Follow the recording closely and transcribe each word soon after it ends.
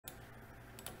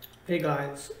Hey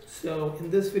guys, so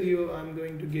in this video I'm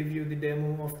going to give you the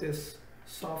demo of this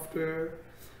software,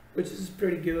 which is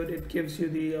pretty good. It gives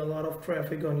you a lot of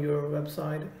traffic on your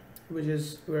website, which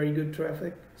is very good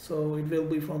traffic. So it will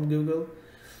be from Google.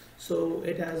 So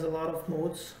it has a lot of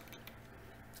modes.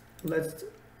 Let's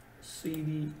see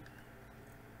the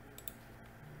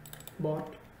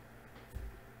bot.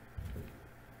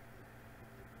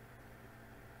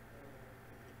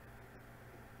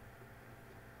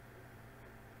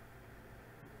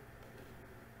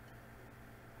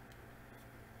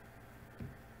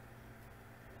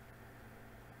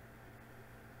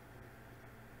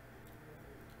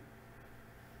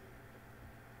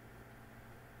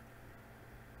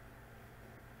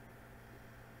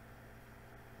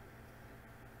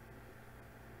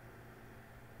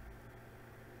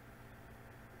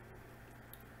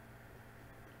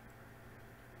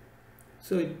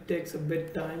 So it takes a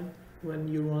bit time when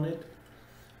you run it.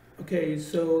 Okay,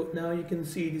 so now you can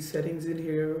see the settings in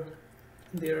here.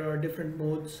 There are different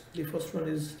modes. The first one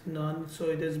is none, so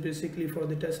it is basically for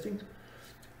the testing.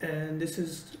 And this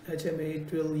is HMA.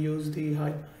 It will use the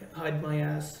hide my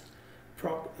ass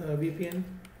VPN,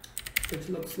 which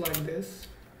looks like this.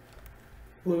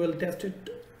 We will test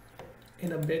it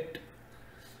in a bit.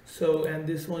 So, and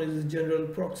this one is general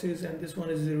proxies, and this one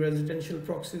is the residential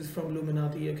proxies from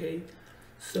Illuminati. Okay,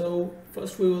 so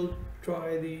first we will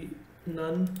try the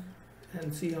none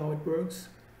and see how it works.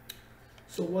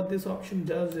 So what this option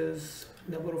does is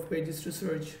number of pages to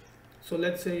search. So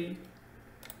let's say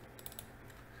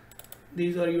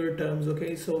these are your terms.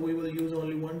 Okay, so we will use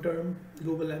only one term,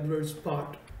 Google AdWords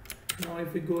bot. Now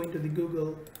if we go into the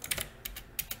Google,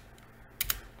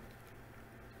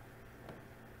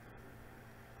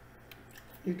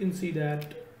 you can see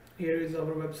that here is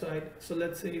our website. So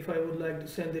let's say if I would like to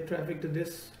send the traffic to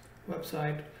this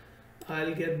website,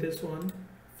 I'll get this one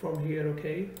from here.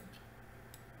 Okay,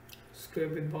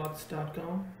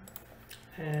 scriptwithbots.com,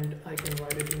 and I can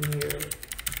write it in here.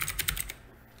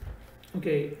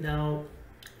 Okay, now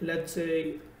let's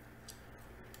say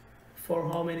for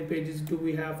how many pages do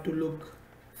we have to look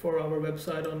for our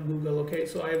website on Google. Okay,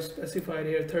 so I have specified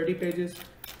here 30 pages.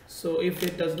 So if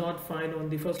it does not find on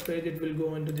the first page, it will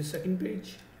go into the second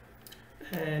page,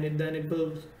 and then it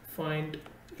will find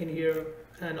in here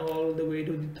and all the way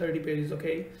to the 30 pages.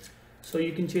 Okay, so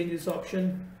you can change this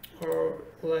option or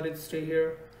let it stay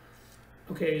here.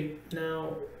 Okay,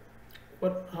 now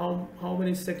how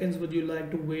many seconds would you like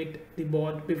to wait the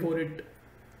bot before it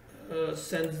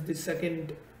sends the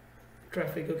second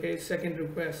traffic? Okay, second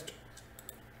request.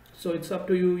 So it's up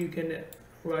to you. You can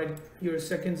write your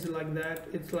seconds like that.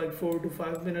 It's like 4 to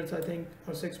 5 minutes, I think,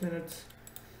 or 6 minutes.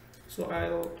 So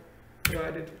I'll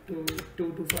write it to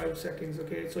 2 to 5 seconds.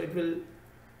 Okay, so it will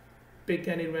pick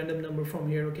any random number from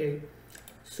here. Okay,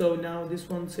 so now this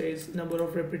one says number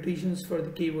of repetitions for the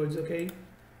keywords. Okay,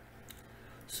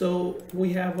 so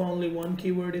we have only one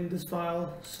keyword in this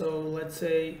file. So let's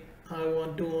say I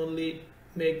want to only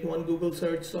make one Google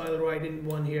search, so I'll write in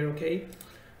one here. Okay,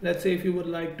 let's say if you would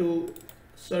like to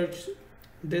search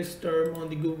this term on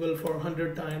the Google for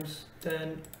 100 times,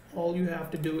 then all you have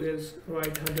to do is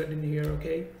write 100 in here.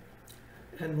 Okay,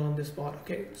 and run this bot.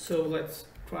 Okay, so let's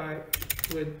try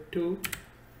with 2,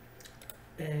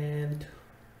 and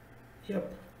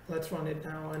yep, let's run it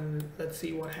now and let's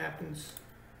see what happens.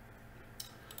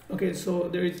 Okay, so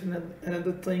there is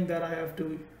another thing that I have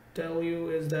to tell you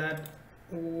is that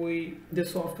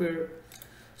this software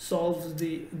solves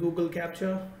the Google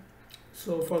CAPTCHA.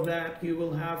 So for that you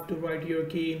will have to write your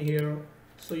key in here.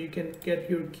 So you can get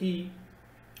your key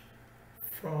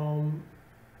from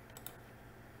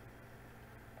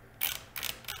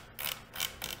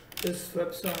this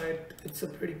website. It's a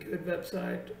pretty good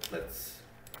website. Let's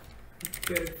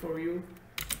get it for you.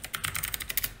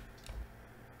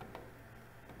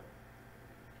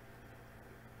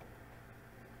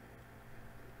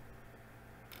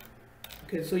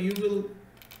 Okay, so you will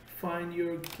find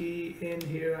your key in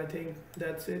here. I think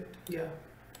that's it. Yeah,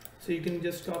 so you can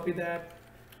just copy that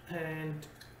and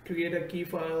create a key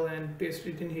file and paste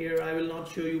it in here. I will not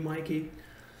show you my key,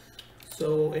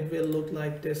 so it will look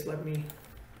like this. Let me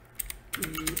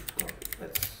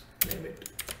let's name it,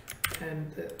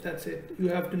 and that's it. You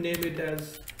have to name it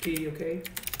as key. Okay,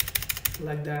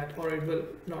 like that, or it will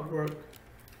not work.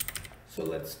 So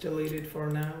let's delete it for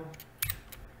now.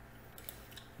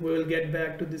 We will get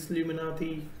back to this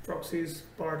Illuminati proxies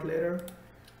part later.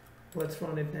 Let's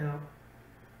run it now.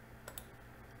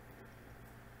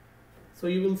 So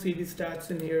you will see the stats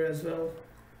in here as well.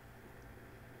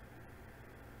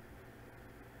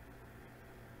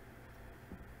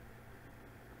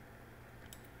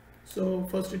 So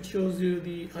first it shows you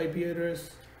the IP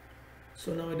address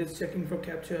So now it is checking for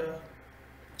CAPTCHA.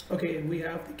 Okay, we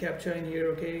have the CAPTCHA in here.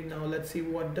 Okay, now let's see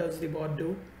what does the bot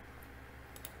do.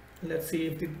 Let's see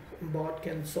if the bot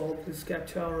can solve this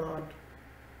CAPTCHA or not.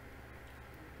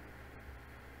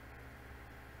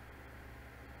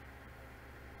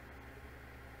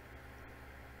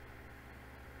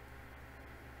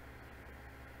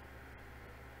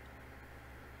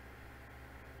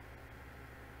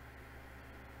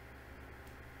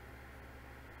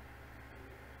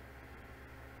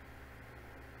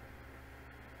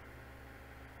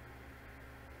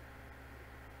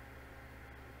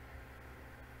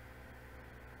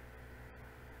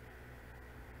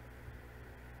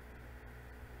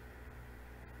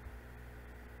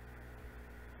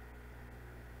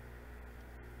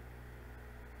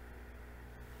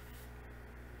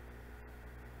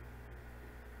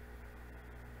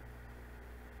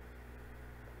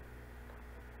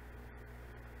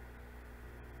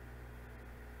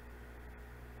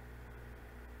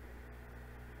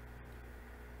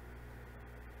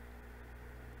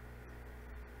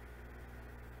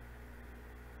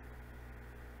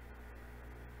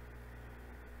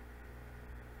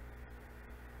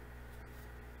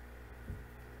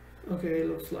 Okay,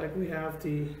 looks like we have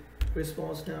the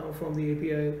response now from the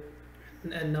API,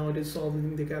 and now it is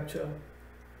solving the CAPTCHA.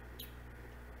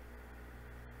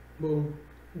 Boom,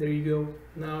 there you go.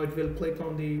 Now it will click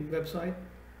on the website.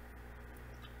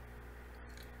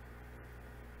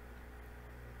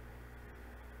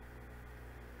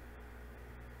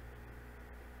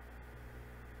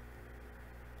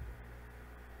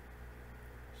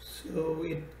 So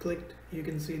it clicked, you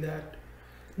can see that.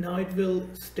 Now it will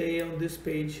stay on this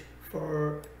page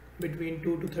for between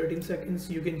 2 to 13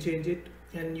 seconds. You can change it,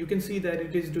 and you can see that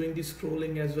it is doing the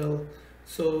scrolling as well,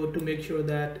 so to make sure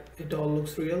that it all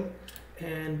looks real.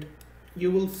 And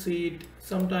you will see it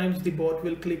sometimes the bot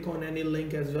will click on any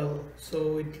link as well,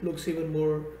 so it looks even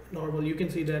more normal. You can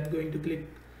see that going to click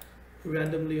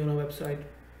randomly on a website.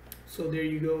 So there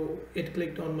you go, it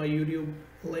clicked on my YouTube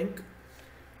link,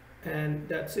 and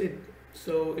that's it.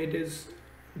 So it is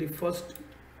the first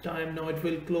time. Now it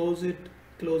will close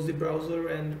the browser,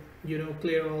 and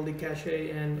clear all the cache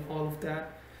and all of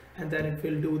that, and then it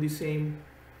will do the same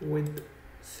with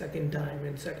second time,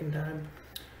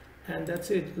 and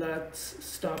that's it. Let's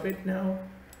stop it now.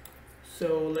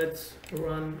 So let's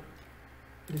run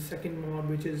the second mod,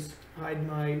 which is hide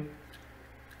my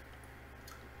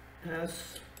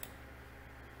ass.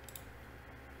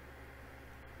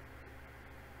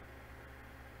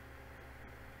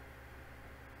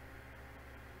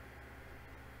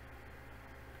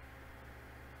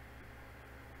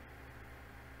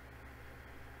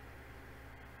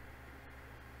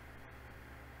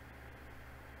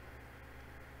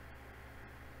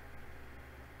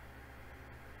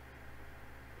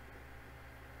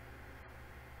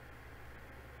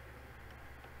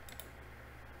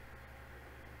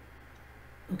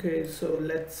 Okay, so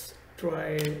let's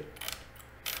try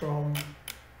from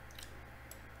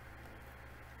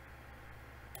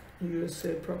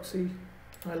USA proxy.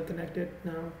 I'll connect it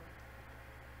now.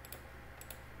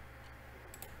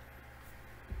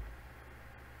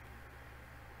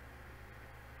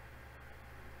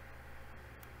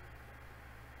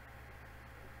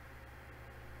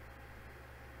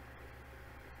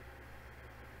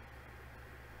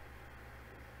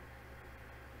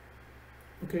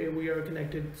 Okay, we are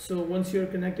connected. So once you're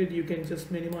connected, you can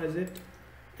just minimize it,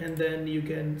 and then you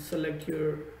can select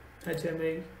your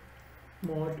HMA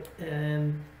mod,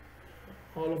 and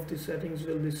all of the settings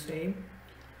will be same.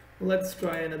 Let's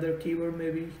try another keyword.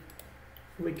 Maybe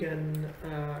we can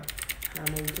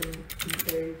Hamilton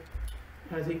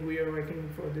PA. I think we are working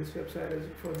for this website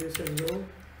as well.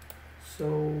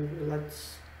 So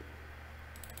let's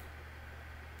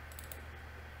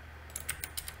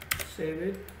save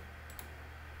it.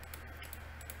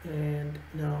 And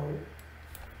now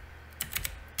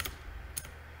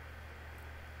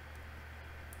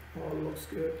all looks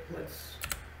good. Let's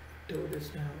do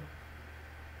this now.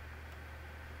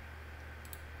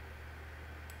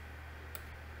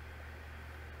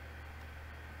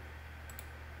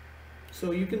 So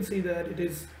you can see that it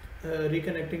is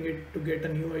reconnecting it to get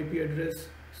a new IP address.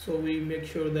 So we make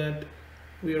sure that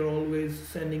we are always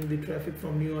sending the traffic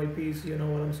from new IPs, you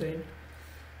know what I'm saying?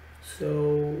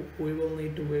 So we will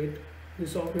need to wait. The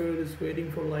software is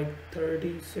waiting for like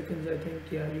 30 seconds, I think.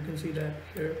 Yeah, you can see that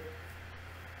here.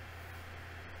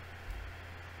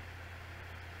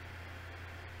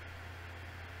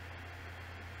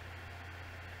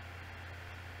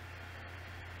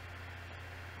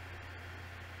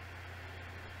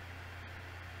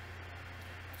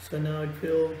 So now it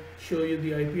will show you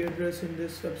the IP address in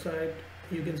this website,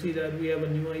 you can see that we have a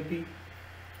new IP,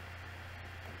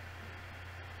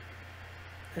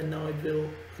 and now it will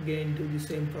again do the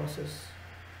same process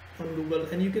on Google.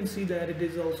 And you can see that it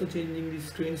is also changing the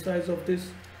screen size of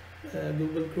this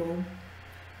Google Chrome,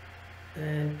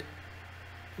 and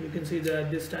you can see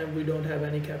that this time we don't have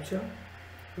any CAPTCHA,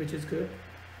 which is good.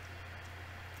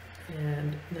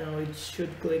 And now it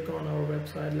should click on our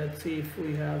website. Let's see if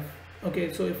we have,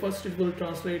 okay, so first it will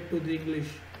translate to the English,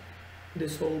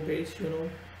 this whole page, you know.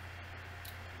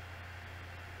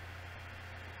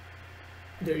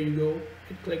 There you go,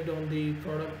 it clicked on the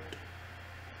product.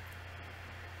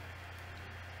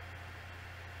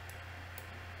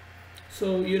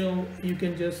 So you know, you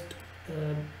can just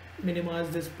minimize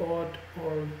this bot,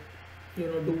 or you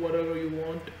know, do whatever you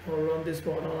want, or run this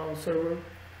bot on our server.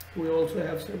 We also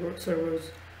have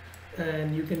servers,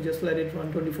 and you can just let it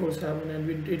run 24/7,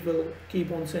 and it will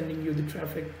keep on sending you the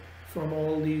traffic from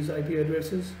all these IP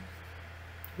addresses,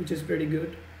 which is pretty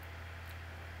good.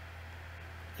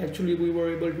 Actually, we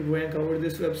were able to rank over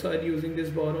this website using this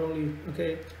bot only.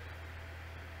 Okay,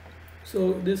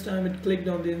 so this time it clicked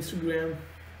on the Instagram,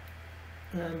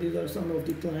 and these are some of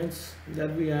the clients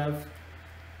that we have,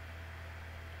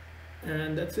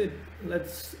 and that's it.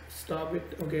 Let's stop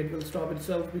it. Okay, it will stop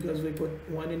itself because we put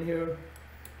one in here.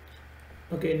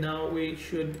 Okay, now we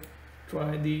should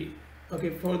try the,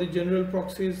 okay, for the general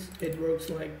proxies it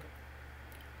works like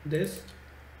this.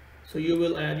 So you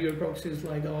will add your proxies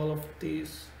like all of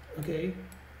these, okay,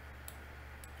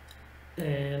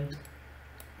 and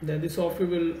then the software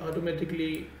will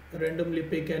automatically randomly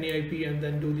pick any IP and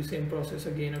then do the same process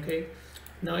again. Okay,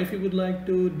 now if you would like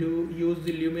to use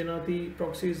the Illuminati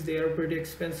proxies, they are pretty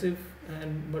expensive,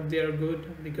 but they are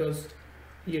good because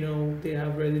you know they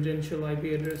have residential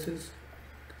IP addresses.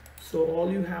 So all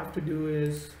you have to do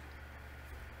is,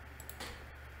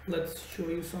 let's show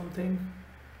you something.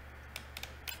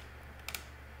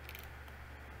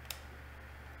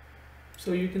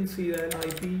 So you can see that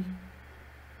IP,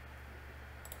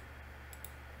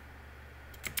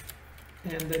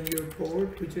 and then your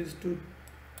port, which is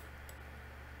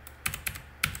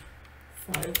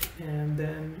 255, and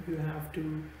then you have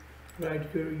to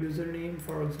write your username,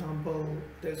 for example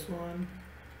this one,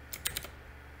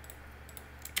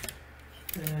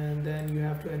 and then you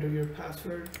have to enter your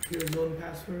password, your zone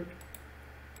password.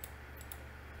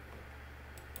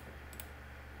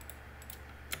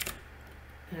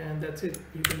 And that's it.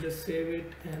 You can just save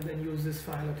it and then use this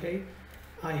file. Okay,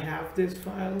 I have this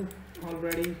file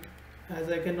already,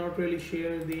 as I cannot really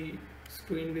share the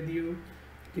screen with you,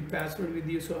 the password with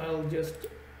you, so I'll just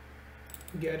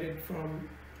get it from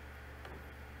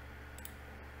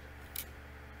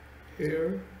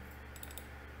here.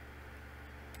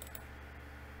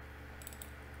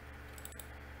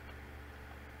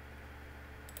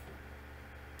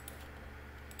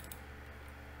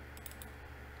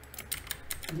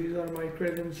 These are my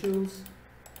credentials.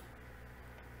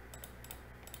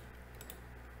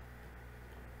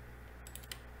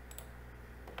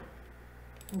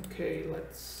 Okay,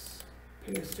 let's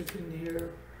paste it in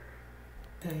here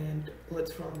and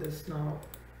let's run this now.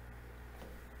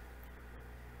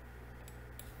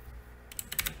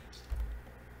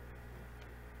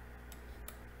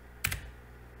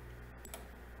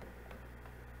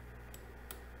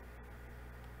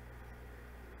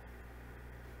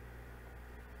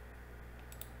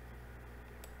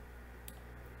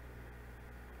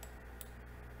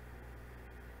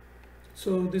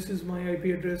 So this is my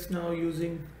IP address now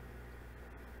using,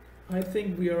 I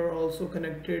think we are also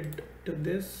connected to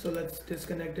this, so let's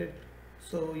disconnect it.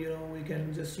 So you know, we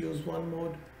can just use one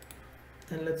mode,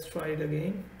 and let's try it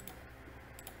again.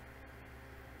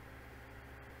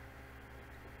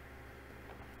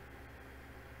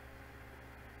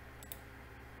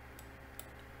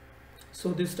 So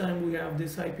this time we have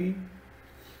this IP,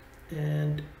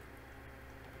 and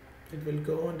it will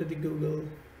go onto the Google.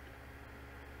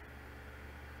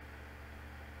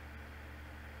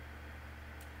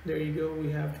 There you go,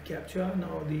 we have the CAPTCHA.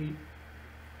 Now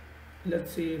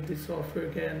let's see if the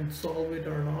software can solve it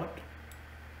or not.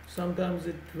 Sometimes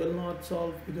it will not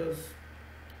solve because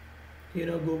you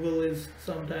know Google is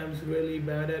sometimes really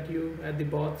bad at the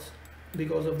bots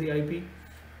because of the IP.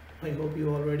 I hope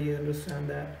you already understand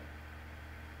that.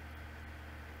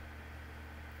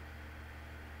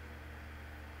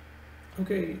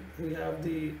 Okay, we have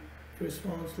the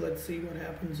response. Let's see what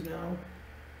happens now.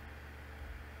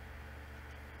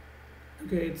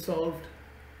 Okay, it's solved.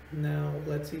 Now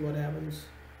let's see what happens.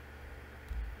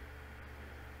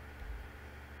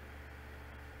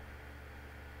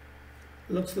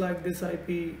 Looks like this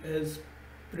IP is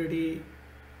pretty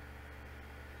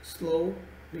slow,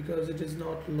 because it is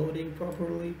not loading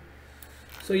properly.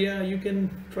 So yeah, you can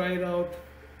try it out,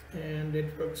 and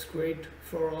it works great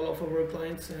for all of our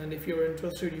clients. And if you're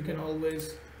interested, you can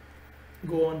always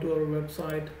go onto our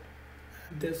website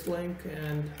at this link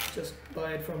and just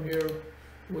buy it from here.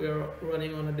 We are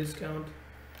running on a discount.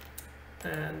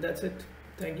 And that's it.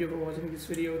 Thank you for watching this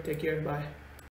video. Take care. Bye.